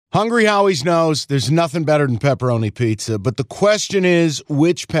Hungry Howie's knows there's nothing better than pepperoni pizza, but the question is,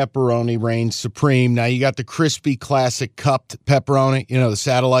 which pepperoni reigns supreme? Now, you got the crispy, classic cupped pepperoni, the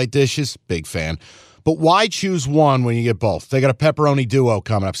satellite dishes, big fan. But why choose one when you get both? They got a pepperoni duo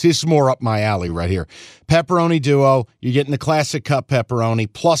coming up. See, this is more up my alley right here. Pepperoni duo, you're getting the classic cup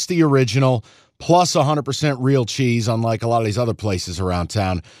pepperoni, plus the original, plus 100% real cheese, unlike a lot of these other places around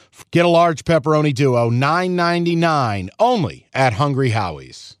town. Get a large pepperoni duo, $9.99, only at Hungry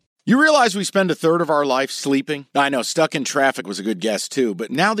Howie's. You realize we spend a third of our life sleeping? I know, stuck in traffic was a good guess too, but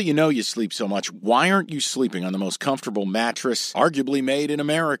now that you know you sleep so much, why aren't you sleeping on the most comfortable mattress arguably made in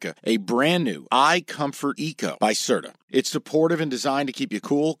America? A brand new iComfort Eco by Serta. It's supportive and designed to keep you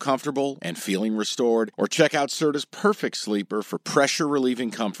cool, comfortable, and feeling restored. Or check out Serta's Perfect Sleeper for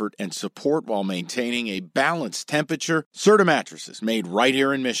pressure-relieving comfort and support while maintaining a balanced temperature. Serta mattresses made right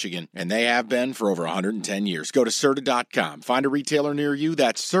here in Michigan, and they have been for over 110 years. Go to Serta.com. Find a retailer near you.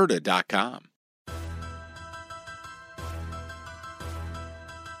 That's Serta.com.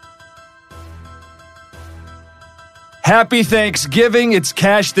 Happy Thanksgiving. It's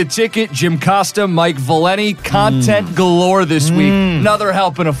Cash the Ticket. Jim Costa, Mike Valeni. Content galore this week. Another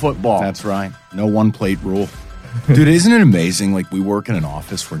helping of football. That's right. No one-plate rule. Dude, isn't it amazing? Like, we work in an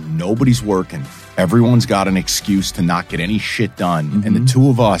office where nobody's working. Everyone's got an excuse to not get any shit done. And the two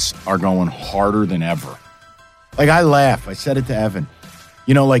of us are going harder than ever. Like, I laugh. I said it to Evan.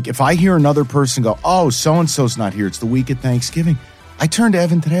 Like, if I hear another person go, oh, so-and-so's not here, it's the week of Thanksgiving. I turned to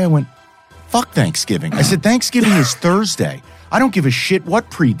Evan today, I went, fuck Thanksgiving. I said, Thanksgiving is Thursday. I don't give a shit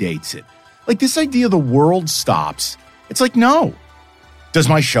what predates it. Like, this idea the world stops. It's like, no. Does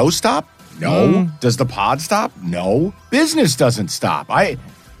my show stop? No. Does the pod stop? No. Business doesn't stop. I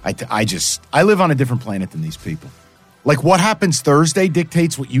live on a different planet than these people. Like, what happens Thursday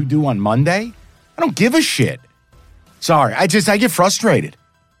dictates what you do on Monday? I don't give a shit. Sorry, I get frustrated.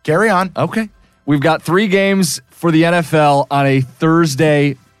 Carry on. Okay. We've got 3 games for the NFL on a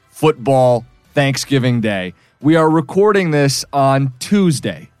Thursday football Thanksgiving Day. We are recording this on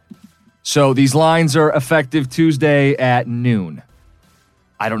Tuesday. So these lines are effective Tuesday at noon.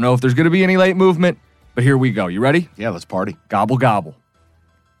 I don't know if there's going to be any late movement, but here we go. You ready? Yeah, let's party. Gobble, gobble.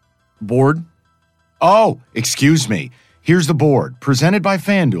 Board? Oh, excuse me. Here's the board. Presented by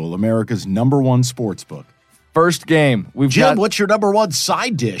FanDuel, America's #1 sportsbook. First game. Jim, what's your #1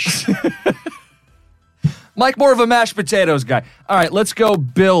 side dish? Mike, more of a mashed potatoes guy. All right, let's go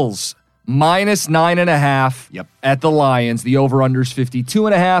Bills. -9.5 at the Lions. The over-under's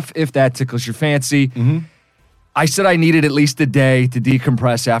 52.5, if that tickles your fancy. I said I needed at least a day to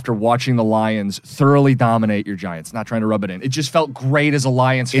decompress after watching the Lions thoroughly dominate your Giants. Not trying to rub it in. It just felt great as a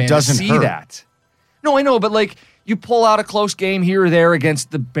Lions fan to see that. No, I know, but like, you pull out a close game here or there against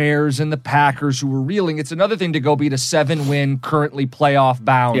the Bears and the Packers who were reeling. It's another thing to go beat a 7-win, currently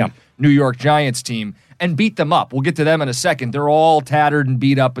playoff-bound New York Giants team and beat them up. We'll get to them in a second. They're all tattered and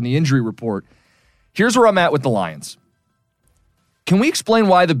beat up in the injury report. Here's where I'm at with the Lions. Can we explain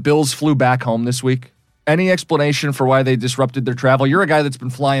why the Bills flew back home this week? Any explanation for why they disrupted their travel? You're a guy that's been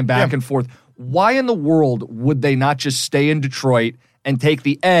flying back and forth. Why in the world would they not just stay in Detroit and take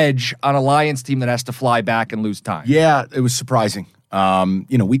the edge on a Lions team that has to fly back and lose time? Yeah, it was surprising.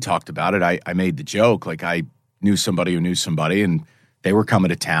 We talked about it. I made the joke. Like, I knew somebody who knew somebody, and they were coming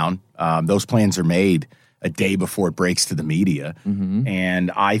to town. Those plans are made a day before it breaks to the media,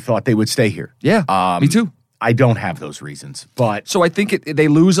 and I thought they would stay here. Yeah, me too. I don't have those reasons, but so I think they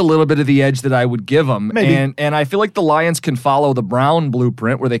lose a little bit of the edge that I would give them, maybe. And I feel like the Lions can follow the Brown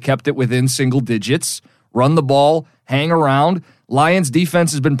blueprint where they kept it within single digits, run the ball, hang around. Lions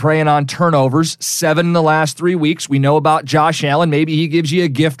defense has been preying on turnovers, 7 in the last 3 weeks. We know about Josh Allen. Maybe he gives you a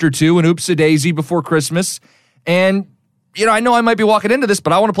gift or two, an oops-a-daisy before Christmas. And, I know I might be walking into this,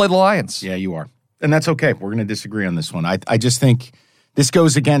 but I want to play the Lions. Yeah, you are. And that's okay. We're going to disagree on this one. I just think this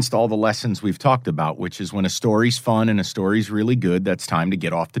goes against all the lessons we've talked about, which is when a story's fun and a story's really good, that's time to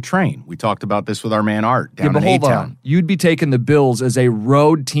get off the train. We talked about this with our man Art down in A-Town. You'd be taking the Bills as a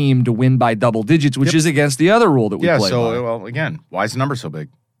road team to win by double digits, which is against the other rule that we play by. Well, again, why is the number so big?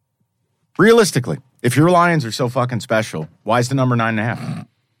 Realistically, if your Lions are so fucking special, why is the number 9.5?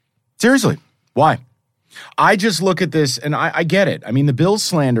 Seriously, why? I just look at this, and I get it. I mean, the Bills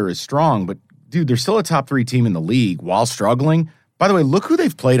slander is strong, but, dude, they're still a top 3 team in the league while struggling. By the way, look who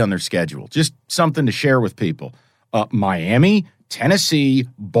they've played on their schedule. Just something to share with people. Miami, Tennessee,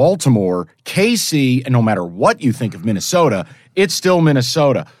 Baltimore, KC, and no matter what you think of Minnesota, it's still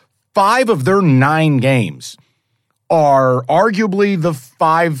Minnesota. 5 of their 9 games are arguably the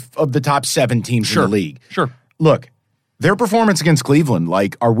 5 of the top 7 teams in the league. Sure. Look, their performance against Cleveland,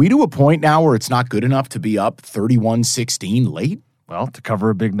 like, are we to a point now where it's not good enough to be up 31-16 late? Well, to cover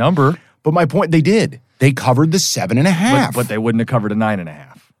a big number. But my point, they did. They covered the 7.5. But they wouldn't have covered a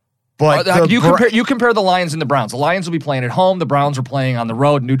 9.5. But you compare the Lions and the Browns. The Lions will be playing at home. The Browns are playing on the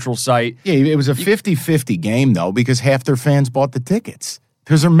road, neutral site. Yeah, it was a 50-50 game, though, because half their fans bought the tickets.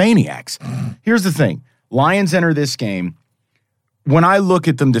 Because they're maniacs. Here's the thing. Lions enter this game. When I look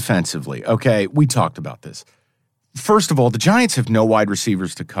at them defensively, okay, we talked about this. First of all, the Giants have no wide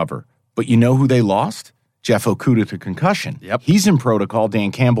receivers to cover. But you know who they lost? Jeff Okudah to concussion. Yep. He's in protocol.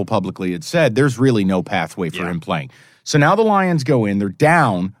 Dan Campbell publicly had said there's really no pathway for him playing. So now the Lions go in. They're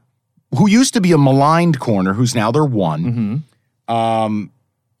down. Who used to be a maligned corner, who's now their one. And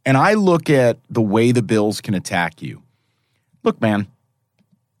I look at the way the Bills can attack you. Look, man,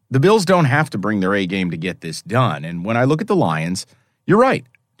 the Bills don't have to bring their A game to get this done. And when I look at the Lions, you're right.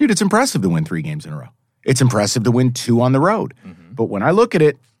 Dude, it's impressive to win 3 games in a row. It's impressive to win 2 on the road. But when I look at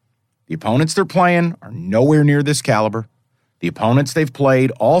it, the opponents they're playing are nowhere near this caliber. The opponents they've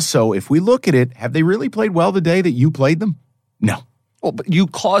played, also, if we look at it, have they really played well the day that you played them? No. Well, but you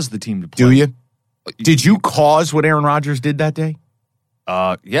caused the team to play. Do you? Did you cause what Aaron Rodgers did that day?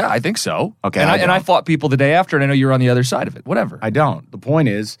 Yeah, I think so. Okay. And I fought people the day after, and I know you're on the other side of it. Whatever. I don't. The point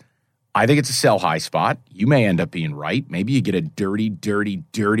is, I think it's a sell high spot. You may end up being right. Maybe you get a dirty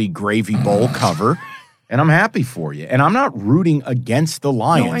gravy bowl cover, and I'm happy for you. And I'm not rooting against the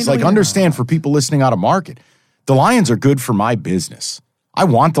Lions. No, I know understand for people listening out of market, the Lions are good for my business. I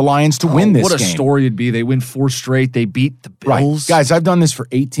want the Lions to win this game. What a story it'd be. They win 4 straight. They beat the Bills. Right. Guys, I've done this for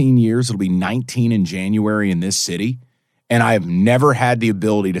 18 years. It'll be 19 in January in this city. And I have never had the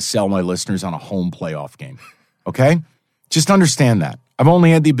ability to sell my listeners on a home playoff game. Okay? Just understand that. I've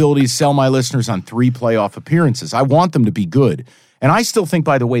only had the ability to sell my listeners on 3 playoff appearances. I want them to be good. And I still think,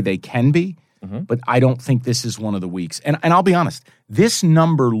 by the way, they can be. But I don't think this is one of the weeks. And I'll be honest, this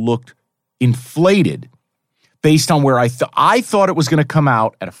number looked inflated based on where I thought it was going to come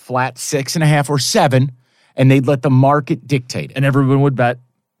out at a flat 6.5 or 7, and they'd let the market dictate it. And everyone would bet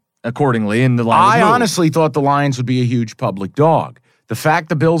accordingly, and the line would move. Honestly thought the Lions would be a huge public dog. The fact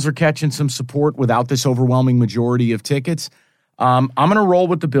the Bills are catching some support without this overwhelming majority of tickets, I'm going to roll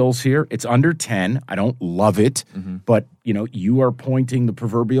with the Bills here. It's under 10. I don't love it, but you are pointing the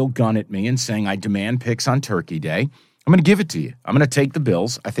proverbial gun at me and saying I demand picks on Turkey Day. I'm going to give it to you. I'm going to take the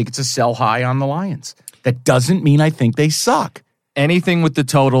Bills. I think it's a sell high on the Lions. That doesn't mean I think they suck. Anything with the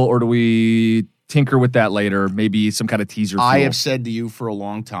total, or do we tinker with that later? Maybe some kind of teaser fuel? I have said to you for a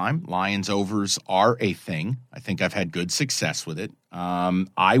long time, Lions overs are a thing. I think I've had good success with it.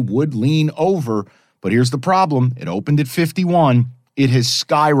 I would lean over, but here's the problem. It opened at 51. It has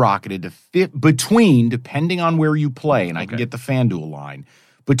skyrocketed to between, depending on where you play, and I can get the FanDuel line,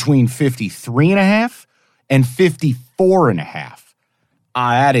 between 53.5 and 54.5.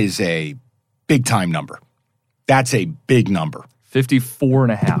 That is a big-time number. That's a big number.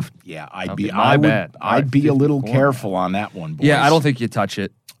 54.5. Yeah, I'd be a little careful on that one, boys. Yeah, I don't think you touch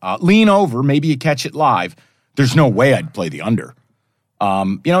it. Lean over. Maybe you catch it live. There's no way I'd play the under.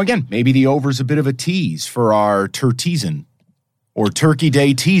 Again, maybe the over's a bit of a tease for our Turteason or Turkey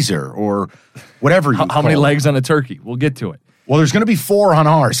Day teaser or whatever you call it. How many legs on a turkey? We'll get to it. Well, there's going to be 4 on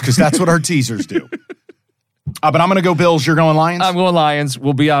ours because that's what our teasers do. But I'm going to go Bills. You're going Lions? I'm going Lions.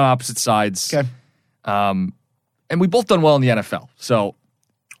 We'll be on opposite sides. Okay. And we both done well in the NFL. So,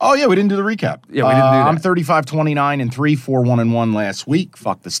 oh, yeah, we didn't do the recap. Yeah, we didn't do that. I'm 35-29-3, 4-1-1 last week.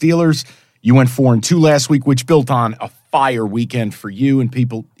 Fuck the Steelers. You went 4-2 last week, which built on a fire weekend for you. And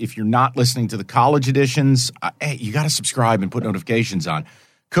people, if you're not listening to the college editions, hey, you got to subscribe and put notifications on.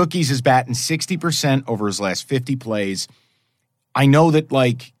 Cookies is batting 60% over his last 50 plays. I know that,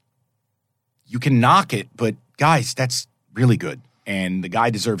 you can knock it, but, guys, that's really good. And the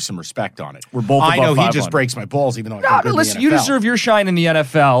guy deserves some respect on it. We're both above 500. I know he just breaks my balls, even though I think listen, you deserve your shine in the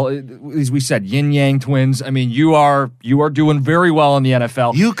NFL. As we said, yin yang twins. I mean, you are doing very well in the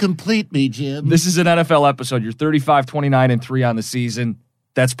NFL. You complete me, Jim. This is an NFL episode. You're 35-29-3 on the season.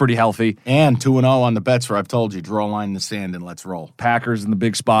 That's pretty healthy. And 2-0 on the bets where I've told you, draw a line in the sand and let's roll. Packers in the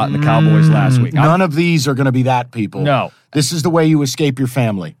big spot and the Cowboys last week. None of these are going to be that, people. No. This is the way you escape your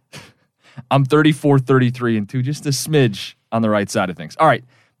family. I'm 34-33-2, just a smidge on the right side of things. All right,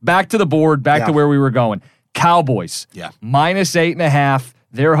 back to the board, back to where we were going. Cowboys, minus 8.5.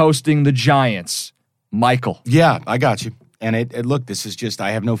 They're hosting the Giants. Michael. Yeah, I got you. And look, this is just,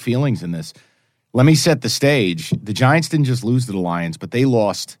 I have no feelings in this. Let me set the stage. The Giants didn't just lose to the Lions, but they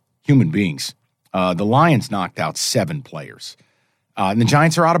lost human beings. The Lions knocked out 7 players. And the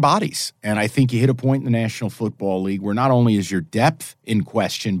Giants are out of bodies. And I think you hit a point in the National Football League where not only is your depth in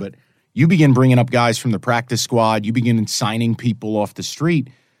question, but you begin bringing up guys from the practice squad. You begin signing people off the street.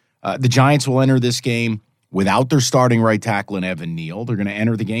 The Giants will enter this game without their starting right tackle in Evan Neal. They're going to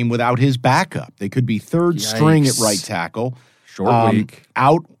enter the game without his backup. They could be third string at right tackle. Short week.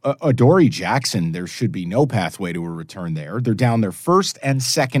 Out Adoree Jackson, there should be no pathway to a return there. They're down their first and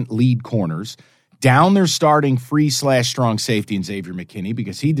second lead corners. Down their starting free/strong safety in Xavier McKinney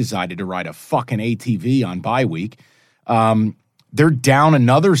because he decided to ride a fucking ATV on bye week. They're down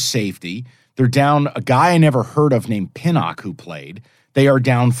another safety. They're down a guy I never heard of named Pinnock who played. They are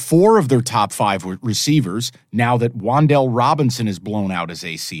down 4 of their top 5 receivers now that Wan'Dale Robinson is blown out his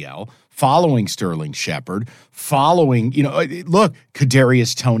ACL, following Sterling Shepard, following, look,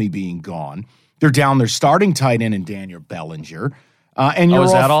 Kadarius Toney being gone. They're down their starting tight end in Daniel Bellinger. And you're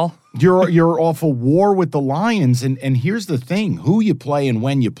is that all? You're off a war with the Lions, and here's the thing: who you play and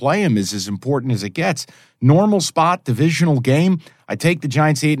when you play them is as important as it gets. Normal spot, divisional game. I take the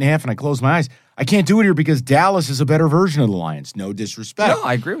Giants 8.5, and I close my eyes. I can't do it here because Dallas is a better version of the Lions. No disrespect. No,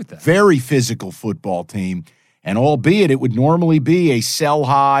 I agree with that. Very physical football team, and albeit it would normally be a sell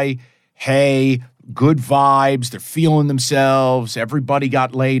high, hey, good vibes, they're feeling themselves, everybody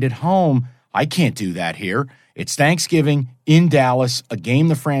got laid at home. I can't do that here. It's Thanksgiving in Dallas, a game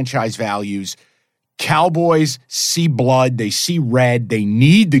the franchise values. Cowboys see blood. They see red. They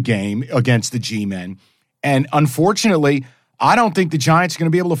need the game against the G-men. And unfortunately, I don't think the Giants are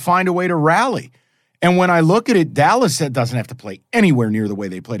going to be able to find a way to rally. And when I look at it, Dallas doesn't have to play anywhere near the way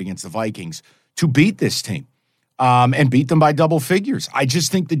they played against the Vikings to beat this team and beat them by double figures. I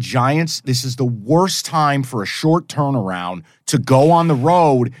just think the Giants, this is the worst time for a short turnaround to go on the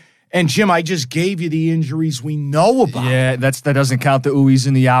road. And, Jim, I just gave you the injuries we know about. Yeah, that doesn't count the oohies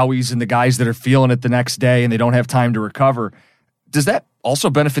and the owies and the guys that are feeling it the next day and they don't have time to recover. Does that also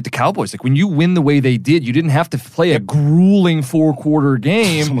benefit the Cowboys? Like, when you win the way they did, you didn't have to play a grueling 4-quarter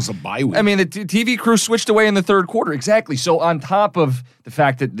game. It's almost a bye week. I mean, the TV crew switched away in the third quarter. Exactly. So on top of the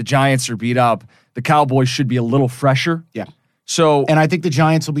fact that the Giants are beat up, the Cowboys should be a little fresher. Yeah. So, and I think the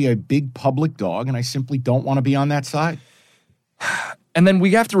Giants will be a big public dog, and I simply don't want to be on that side. And then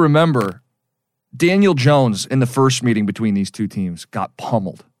we have to remember, Daniel Jones in the first meeting between these two teams got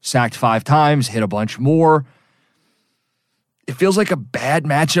pummeled. Sacked 5 times, hit a bunch more. It feels like a bad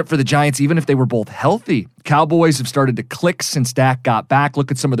matchup for the Giants, even if they were both healthy. Cowboys have started to click since Dak got back. Look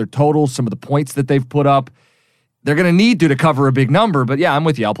at some of their totals, some of the points that they've put up. They're going to need to cover a big number, but yeah, I'm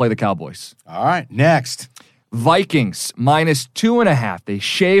with you. I'll play the Cowboys. All right, next. Vikings, -2.5. They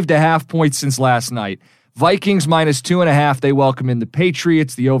shaved a half point since last night. Vikings -2.5. They welcome in the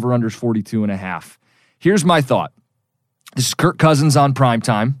Patriots. The over-under's 42.5. Here's my thought. This is Kirk Cousins on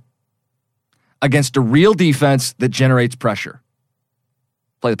primetime against a real defense that generates pressure.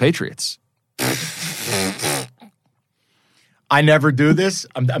 Play the Patriots. I never do this.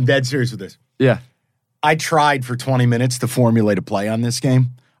 I'm dead serious with this. Yeah. I tried for 20 minutes to formulate a play on this game.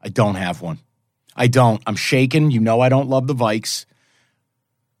 I don't have one. I don't. I'm shaken. You know I don't love the Vikes.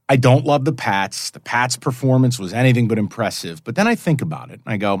 I don't love the Pats. The Pats' performance was anything but impressive. But then I think about it,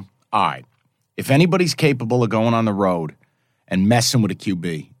 and I go, all right, if anybody's capable of going on the road and messing with a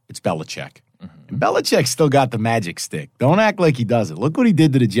QB, it's Belichick. Mm-hmm. And Belichick's still got the magic stick. Don't act like he doesn't. Look what he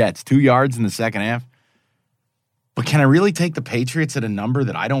did to the Jets, 2 yards in the second half. But can I really take the Patriots at a number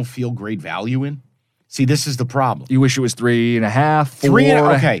that I don't feel great value in? See, this is the problem. You wish it was 3.5, 4.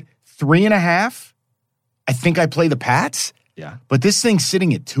 3.5. I think I play the Pats. Yeah. But this thing's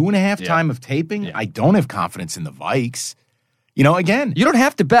sitting at 2.5 time of taping. Yeah. I don't have confidence in the Vikes. You know, again, you don't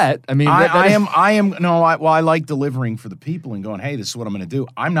have to bet. I mean, I like delivering for the people and going, hey, this is what I'm going to do.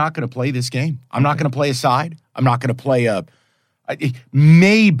 I'm not going to play this game. I'm not going to play a side. I'm not going to play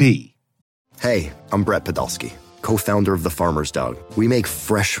maybe. Hey, I'm Brett Podolsky, co-founder of The Farmer's Dog. We make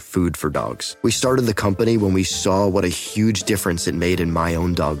fresh food for dogs. We started the company when we saw what a huge difference it made in my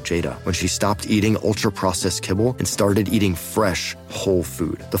own dog, Jada, when she stopped eating ultra-processed kibble and started eating fresh, whole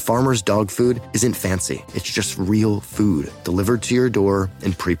food. The Farmer's Dog food isn't fancy. It's just real food delivered to your door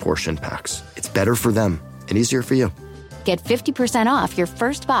in pre-portioned packs. It's better for them and easier for you. Get 50% off your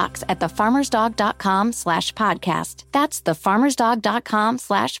first box at thefarmersdog.com/podcast. That's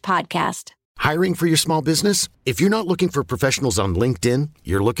thefarmersdog.com/podcast. Hiring for your small business? If you're not looking for professionals on LinkedIn,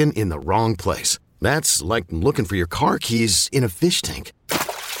 you're looking in the wrong place. That's like looking for your car keys in a fish tank.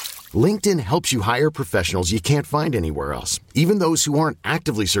 LinkedIn helps you hire professionals you can't find anywhere else, even those who aren't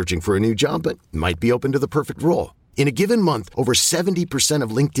actively searching for a new job but might be open to the perfect role. In a given month, over 70%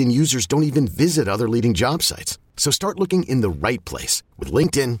 of LinkedIn users don't even visit other leading job sites. So start looking in the right place. With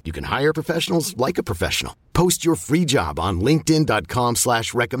LinkedIn, you can hire professionals like a professional. Post your free job on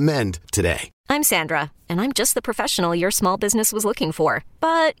linkedin.com/recommend today. I'm Sandra, and I'm just the professional your small business was looking for.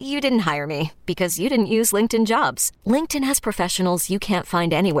 But you didn't hire me because you didn't use LinkedIn Jobs. LinkedIn has professionals you can't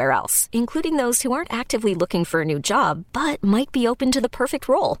find anywhere else, including those who aren't actively looking for a new job, but might be open to the perfect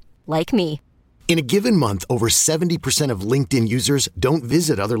role, like me. In a given month, over 70% of LinkedIn users don't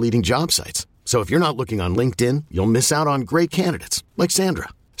visit other leading job sites. So if you're not looking on LinkedIn, you'll miss out on great candidates like Sandra.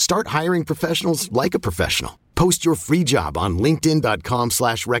 Start hiring professionals like a professional. Post your free job on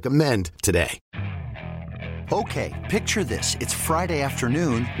linkedin.com/recommend today. Okay, picture this. It's Friday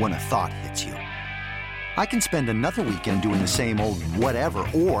afternoon when a thought hits you. I can spend another weekend doing the same old whatever,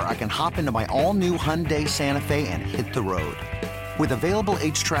 or I can hop into my all-new Hyundai Santa Fe and hit the road. With available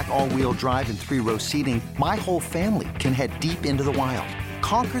H-Track all-wheel drive and 3-row seating, my whole family can head deep into the wild.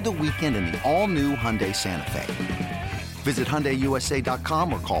 Conquer the weekend in the all-new Hyundai Santa Fe. Visit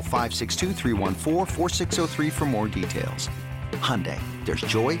HyundaiUSA.com or call 562-314-4603 for more details. Hyundai, there's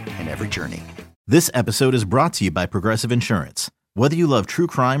joy in every journey. This episode is brought to you by Progressive Insurance. Whether you love true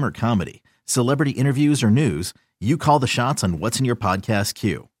crime or comedy, celebrity interviews or news, you call the shots on what's in your podcast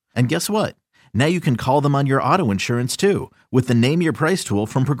queue. And guess what? Now you can call them on your auto insurance too with the Name Your Price tool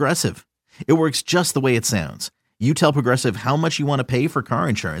from Progressive. It works just the way it sounds. You tell Progressive how much you want to pay for car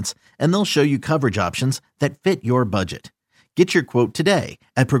insurance, and they'll show you coverage options that fit your budget. Get your quote today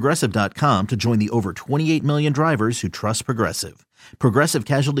at Progressive.com to join the over 28 million drivers who trust Progressive. Progressive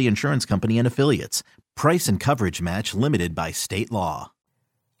Casualty Insurance Company and Affiliates. Price and coverage match limited by state law.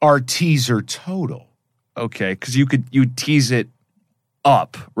 Our teaser total. Okay, because you tease it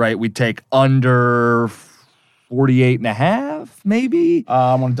up, right? We'd take under 48.5, maybe?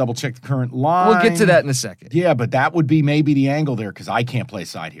 I want to double check the current line. We'll get to that in a second. Yeah, but that would be maybe the angle there because I can't play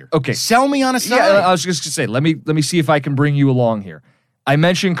side here. Okay. Sell me on a side. Yeah, I was just going to say, let me see if I can bring you along here. I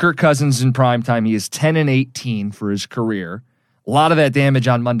mentioned Kirk Cousins in primetime. He is 10-18 for his career. A lot of that damage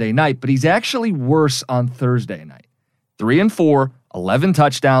on Monday night, but he's actually worse on Thursday night. 3-4, 11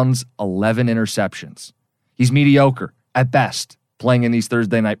 touchdowns, 11 interceptions. He's mediocre at best playing in these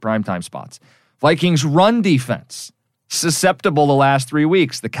Thursday night primetime spots. Vikings run defense, susceptible the last 3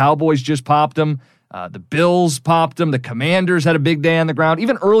 weeks. The Cowboys just popped them. The Bills popped them. The Commanders had a big day on the ground.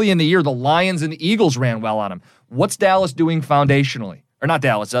 Even early in the year, the Lions and the Eagles ran well on them. What's Dallas doing foundationally? Or not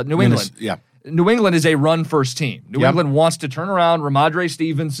Dallas, New England. Yeah. New England is a run-first team. New England wants to turn around Ramondre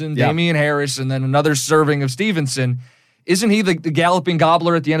Stevenson, Damian Harris, and then another serving of Stevenson. Isn't he the galloping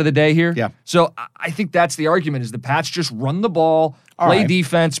gobbler at the end of the day here? Yeah. So I think that's the argument, is the Pats just run the ball, play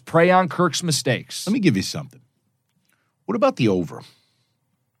defense, prey on Kirk's mistakes. Let me give you something. What about the over?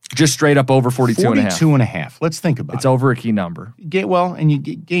 Just straight up over 42.5. 42.5. Let's think about it. It's over a key number. And you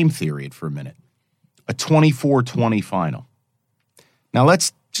get game theory it for a minute. A 24-20 final. Now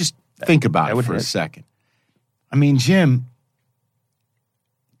let's just think about it for a second. I mean, Jim,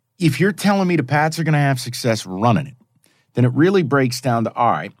 if you're telling me the Pats are going to have success running it, then it really breaks down to,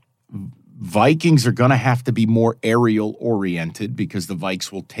 all right, Vikings are going to have to be more aerial-oriented because the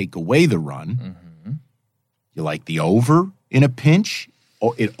Vikes will take away the run. Mm-hmm. You like the over in a pinch?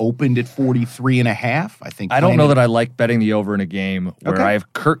 Oh, it opened at 43.5. I don't know that I like betting the over in a game where I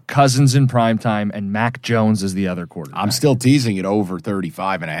have Kirk Cousins in primetime and Mac Jones as the other quarterback. I'm still teasing it over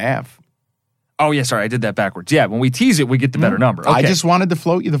 35.5. Oh, yeah, sorry, I did that backwards. Yeah, when we tease it, we get the better number. Okay. I just wanted to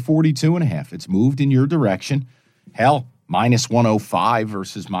float you the 42.5. It's moved in your direction. Hell, minus 105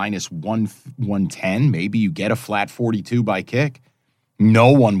 versus minus 110. Maybe you get a flat 42 by kick.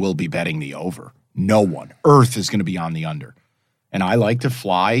 No one will be betting the over. No one. Earth is going to be on the under. And I like to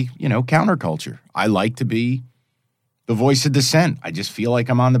fly, counterculture. I like to be the voice of dissent. I just feel like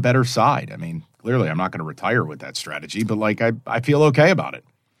I'm on the better side. I mean, clearly I'm not going to retire with that strategy, but I feel okay about it.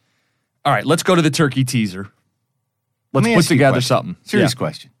 All right, let's go to the turkey teaser. Let's put together something. Serious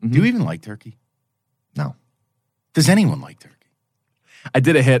question. Mm-hmm. Do you even like turkey? No. Does anyone like turkey? I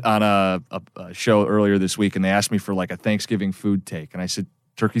did a hit on a show earlier this week, and they asked me for like a Thanksgiving food take, and I said,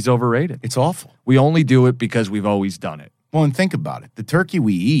 turkey's overrated. It's awful. We only do it because we've always done it. Well, and think about it. The turkey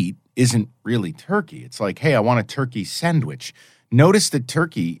we eat isn't really turkey. It's like, hey, I want a turkey sandwich. Notice that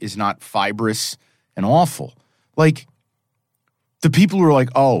turkey is not fibrous and awful. Like, the people who are like,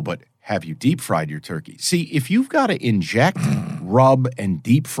 oh, but have you deep fried your turkey? See, if you've got to inject, rub, and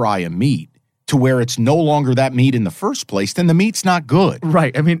deep fry a meat to where it's no longer that meat in the first place, then the meat's not good.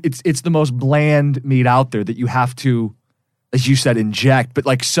 Right. I mean, it's the most bland meat out there that you have to, as you said, inject, but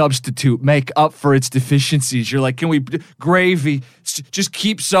like substitute, make up for its deficiencies. You're like, can we, gravy, just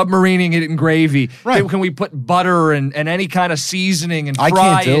keep submarining it in gravy. Right. Can we put butter and any kind of seasoning and fry I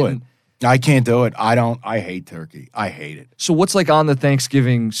can't do it. I can't do it. I hate turkey. I hate it. So what's like on the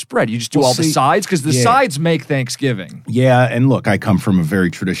Thanksgiving spread? You just do all the sides? Because the sides make Thanksgiving. Yeah, and look, I come from a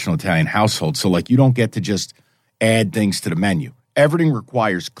very traditional Italian household, so like you don't get to just add things to the menu. Everything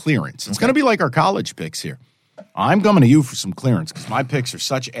requires clearance. It's going to be like our college picks here. I'm coming to you for some clearance because my picks are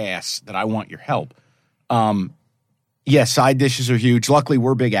such ass that I want your help. Side dishes are huge. Luckily,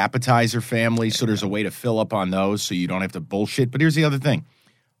 we're a big appetizer family, so there's a way to fill up on those so you don't have to bullshit. But here's the other thing.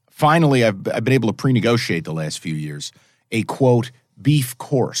 Finally, I've been able to pre-negotiate the last few years a, quote, beef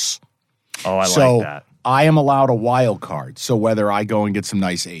course. Oh, I like that. I am allowed a wild card. So whether I go and get some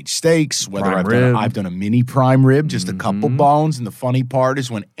nice aged steaks, whether I've done a mini prime rib, just a couple bones, and the funny part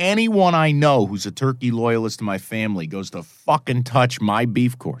is when anyone I know who's a turkey loyalist to my family goes to fucking touch my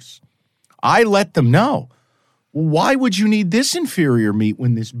beef course, I let them know. Why would you need this inferior meat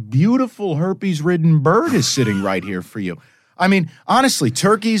when this beautiful herpes-ridden bird is sitting right here for you? I mean, honestly,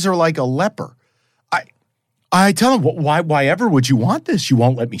 turkeys are like a leper. I tell them, why ever would you want this? You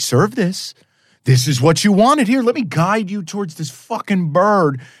won't let me serve this. This is what you wanted. Here, let me guide you towards this fucking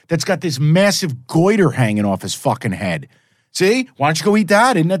bird that's got this massive goiter hanging off his fucking head. See? Why don't you go eat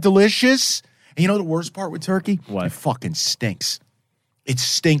that? Isn't that delicious? And you know the worst part with turkey? What? It fucking stinks. It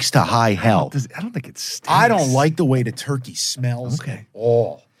stinks to high hell. I don't think it stinks. I don't like the way the turkey smells at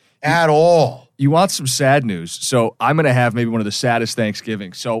all. At all. You want some sad news? So I'm going to have maybe one of the saddest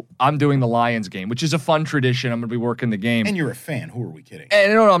Thanksgivings. So I'm doing the Lions game, which is a fun tradition. I'm going to be working the game. And you're a fan. Who are we kidding?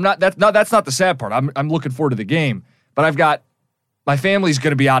 And no, I'm not. That's not the sad part. I'm looking forward to the game. But I've got my family's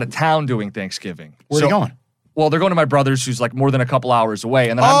going to be out of town doing Thanksgiving. Where are they going? Well, they're going to my brother's, who's like more than a couple hours away.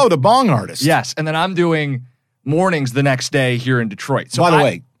 And then the bong artist. Yes, and then I'm doing mornings the next day here in Detroit. So by the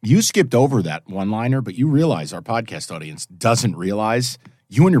way, you skipped over that one-liner, but you realize our podcast audience doesn't realize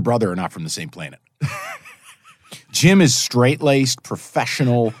you and your brother are not from the same planet. Jim is straight-laced,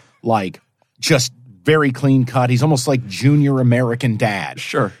 professional, like just very clean cut. He's almost like junior American dad.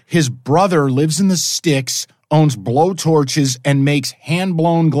 Sure. His brother lives in the sticks, owns blowtorches, and makes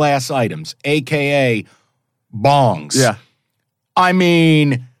hand-blown glass items, a.k.a. bongs. Yeah. I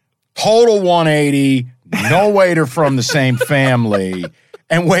mean, total 180, no way they're from the same family.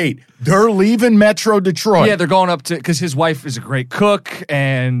 And wait, they're leaving Metro Detroit. Yeah, they're going up to, because his wife is a great cook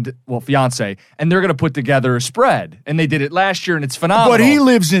and, fiance, and they're going to put together a spread. And they did it last year, and it's phenomenal. But he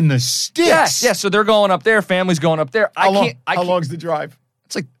lives in the sticks. Yeah, so they're going up there, family's going up there. How long's the drive?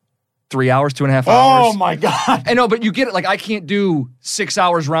 It's like 3 hours, 2.5 hours. Oh, my God. I know, but you get it. Like, I can't do 6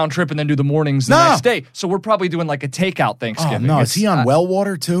 hours round trip and then do the mornings the next day. So we're probably doing like a takeout Thanksgiving. Oh, no, is he on well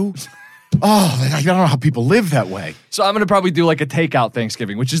water, too? Oh, I don't know how people live that way. So I'm going to probably do like a takeout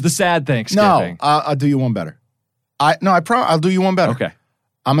Thanksgiving, which is the sad Thanksgiving. No, I'll do you one better. I'll do you one better. Okay.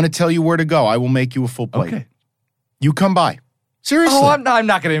 I'm going to tell you where to go. I will make you a full plate. Okay. You come by. Seriously. Oh, I'm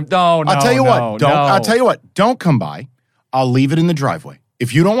not going to. No, I'll tell you what. I'll tell you what. Don't come by. I'll leave it in the driveway.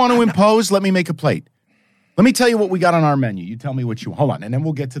 If you don't want to impose, let me make a plate. Let me tell you what we got on our menu. You tell me what you want. Hold on, and then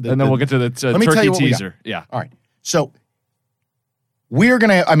we'll get to the. And then we'll get to the turkey teaser. Yeah. All right. So we're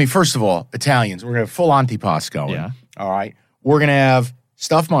gonna. I mean, first of all, Italians. We're gonna have full antipasto going. Yeah. All right. We're gonna have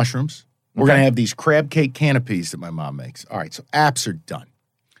stuffed mushrooms. We're gonna have these crab cake canapes that my mom makes. All right. So apps are done.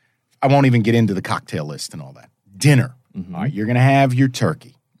 I won't even get into the cocktail list and all that. Dinner. Mm-hmm. All right. You're gonna have your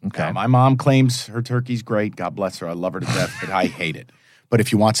turkey. Okay. My mom claims her turkey's great. God bless her. I love her to death, but I hate it. But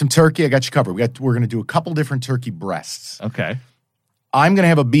if you want some turkey, I got you covered. We're going to do a couple different turkey breasts. Okay. I'm going to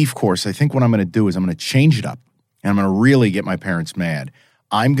have a beef course. I think what I'm going to do is I'm going to change it up, and I'm going to really get my parents mad.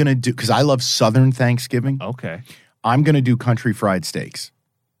 I'm going to do, because I love Southern Thanksgiving. Okay. I'm going to do country fried steaks.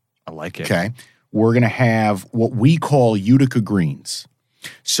 I like it. Okay. We're going to have what we call Utica greens.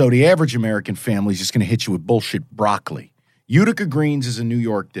 So the average American family is just going to hit you with bullshit broccoli. Utica greens is a New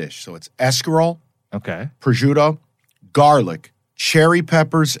York dish. So it's escarole, okay, prosciutto, garlic, cherry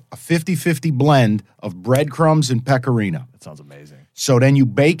peppers, a 50-50 blend of breadcrumbs and pecorino. That sounds amazing. So then you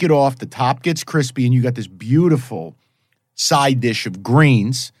bake it off, the top gets crispy, and you got this beautiful side dish of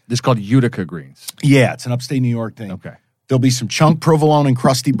greens. This is called Utica greens. Yeah, it's an upstate New York thing. Okay. There'll be some chunk provolone and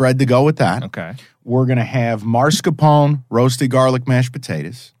crusty bread to go with that. Okay. We're going to have mascarpone, roasted garlic mashed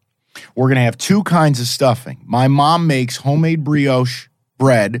potatoes. We're going to have two kinds of stuffing. My mom makes homemade brioche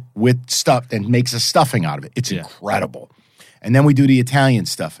bread with stuff and makes a stuffing out of it. It's incredible. And then we do the Italian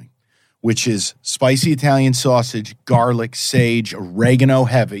stuffing, which is spicy Italian sausage, garlic, sage, oregano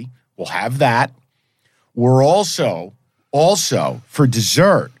heavy. We'll have that. We're also for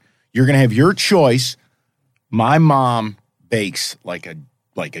dessert, you're going to have your choice. My mom bakes like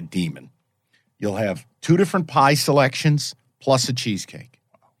a demon. You'll have two different pie selections plus a cheesecake.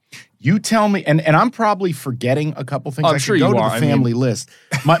 You tell me, and I'm probably forgetting a couple things. I'm I sure should go you to are. the family list.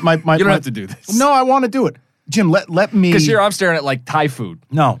 My, You don't have to do this. No, I want to do it. Jim, let me. Because here I'm staring at like Thai food.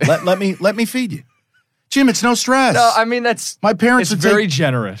 No, let me feed you. Jim, it's no stress. No, I mean, that's my parents. It's very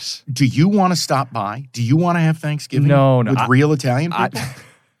generous. Do you want to stop by? Do you want to have Thanksgiving? No, with real Italian people?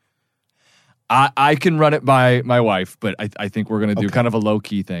 I can run it by my wife, but I think we're going to do kind of a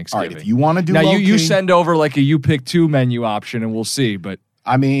low-key Thanksgiving. All right, if you want to do now, low-key. you send over like a you pick two menu option, and we'll see. But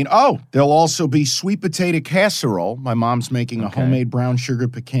I mean, there'll also be sweet potato casserole. My mom's making a homemade brown sugar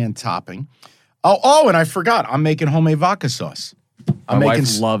pecan topping. Oh, and I forgot. I'm making homemade vodka sauce. My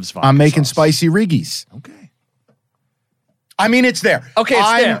wife loves vodka I'm making sauce. spicy Riggies. Okay. I mean, it's there. Okay,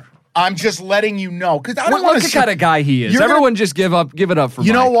 it's there. I'm just letting you know because I don't want Look to. at kind of guy he is. Everyone just give it up for.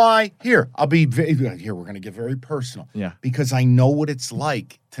 You know Mike. why? Here, I'll be here. We're going to get very personal. Yeah. Because I know what it's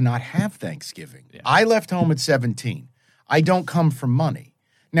like to not have Thanksgiving. Yeah. I left home at 17. I don't come from money.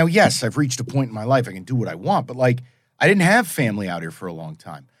 Now, yes, I've reached a point in my life I can do what I want, but like I didn't have family out here for a long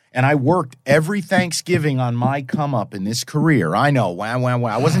time. And I worked every Thanksgiving on my come up in this career. I know, wow.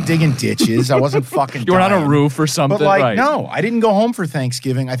 I wasn't digging ditches. I wasn't fucking You were on dying. a roof or something. But like, right. no, I didn't go home for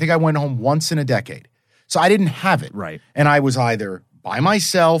Thanksgiving. I think I went home once in a decade. So I didn't have it. Right. And I was either by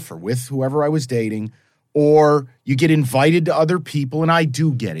myself or with whoever I was dating, or you get invited to other people, and I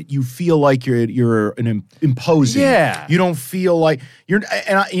do get it. You feel like you're an imposing. Yeah. You don't feel like you're.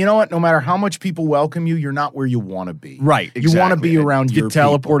 And you know what? No matter how much people welcome you, you're not where you want to be. Right. Exactly. You want to be around your You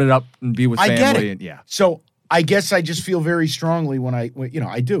teleport people. it up and be with family. I get it. And, yeah. So I guess I just feel very strongly when I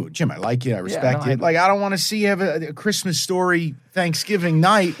do. Jim, I like you. I respect you. Like, I don't want to see you have a Christmas Story Thanksgiving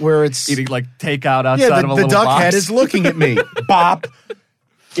night where it's eating like takeout outside of a the little duck box. head is looking at me. Bop.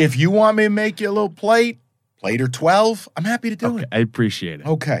 If you want me to make you a little plate or 12, I'm happy to do it. I appreciate it.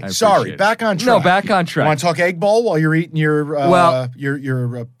 Okay. Sorry. Back on track. No, back on track. Want to talk egg bowl while you're eating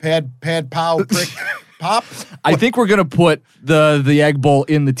your pad pow prick pop? I think we're gonna put the egg bowl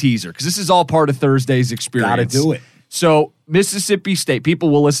in the teaser because this is all part of Thursday's experience. Gotta do it. So Mississippi State, people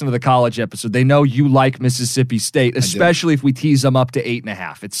will listen to the college episode. They know you like Mississippi State, especially if we tease them up to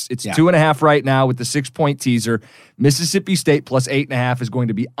 8.5. It's 2.5 right now with the 6-point teaser. Mississippi State plus 8.5 is going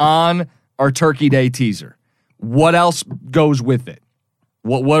to be on our Turkey Day teaser. What else goes with it?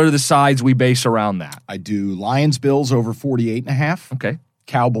 What are the sides we base around that? I do Lions Bills over 48.5. Okay.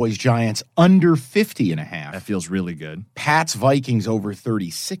 Cowboys Giants under 50.5. That feels really good. Pats Vikings over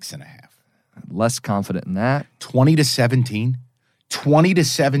 36.5. Less confident in that. 20-17.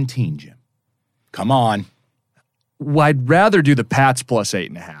 20-17, Jim. Come on. Well, I'd rather do the Pats plus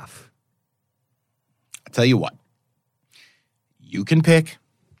 8.5. I'll tell you what. You can pick.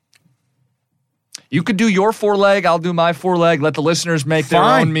 You could do your 4-leg. I'll do my 4-leg. Let the listeners make their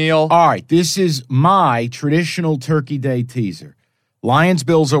own meal. All right. This is my traditional Turkey Day teaser. Lions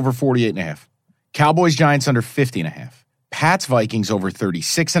Bills over 48.5. Cowboys Giants under 50.5. Pats Vikings over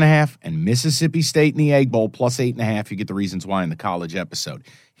 36.5. And Mississippi State in the Egg Bowl plus 8.5. You get the reasons why in the college episode.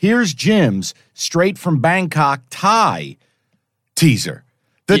 Here's Jim's straight from Bangkok Thai teaser.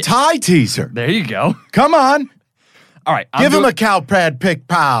 The Thai teaser. There you go. Come on. All right. Give him a cow pad pick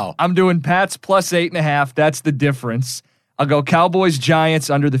pow. I'm doing Pats plus 8.5. That's the difference. I'll go Cowboys Giants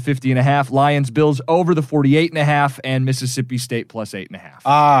under the 50.5. Lions Bills over the 48.5. And Mississippi State plus 8.5.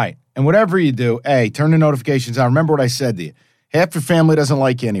 All right. And whatever you do, hey, turn the notifications on. Remember what I said to you. Half your family doesn't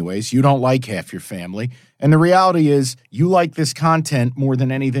like you anyways. You don't like half your family. And the reality is you like this content more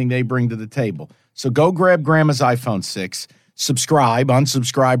than anything they bring to the table. So go grab Grandma's iPhone 6, subscribe,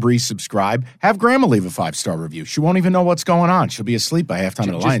 unsubscribe, resubscribe. Have Grandma leave a 5-star review. She won't even know what's going on. She'll be asleep by halftime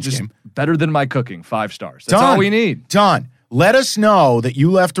of the Lions game. Better than my cooking, 5 stars. That's all we need. Done. Let us know that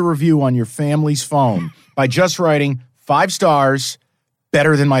you left a review on your family's phone by just writing 5 stars,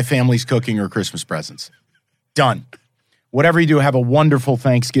 better than my family's cooking or Christmas presents. Done. Whatever you do, have a wonderful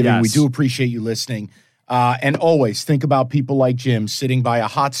Thanksgiving. Yes. We do appreciate you listening. And always think about people like Jim sitting by a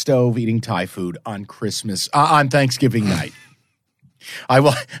hot stove eating Thai food on Thanksgiving night. I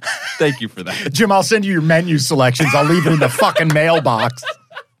will. Thank you for that. Jim, I'll send you your menu selections. I'll leave it in the fucking mailbox.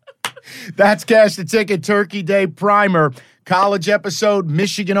 That's Cash the Ticket Turkey Day Primer. College episode,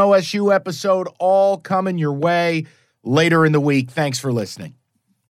 Michigan OSU episode, all coming your way later in the week. Thanks for listening.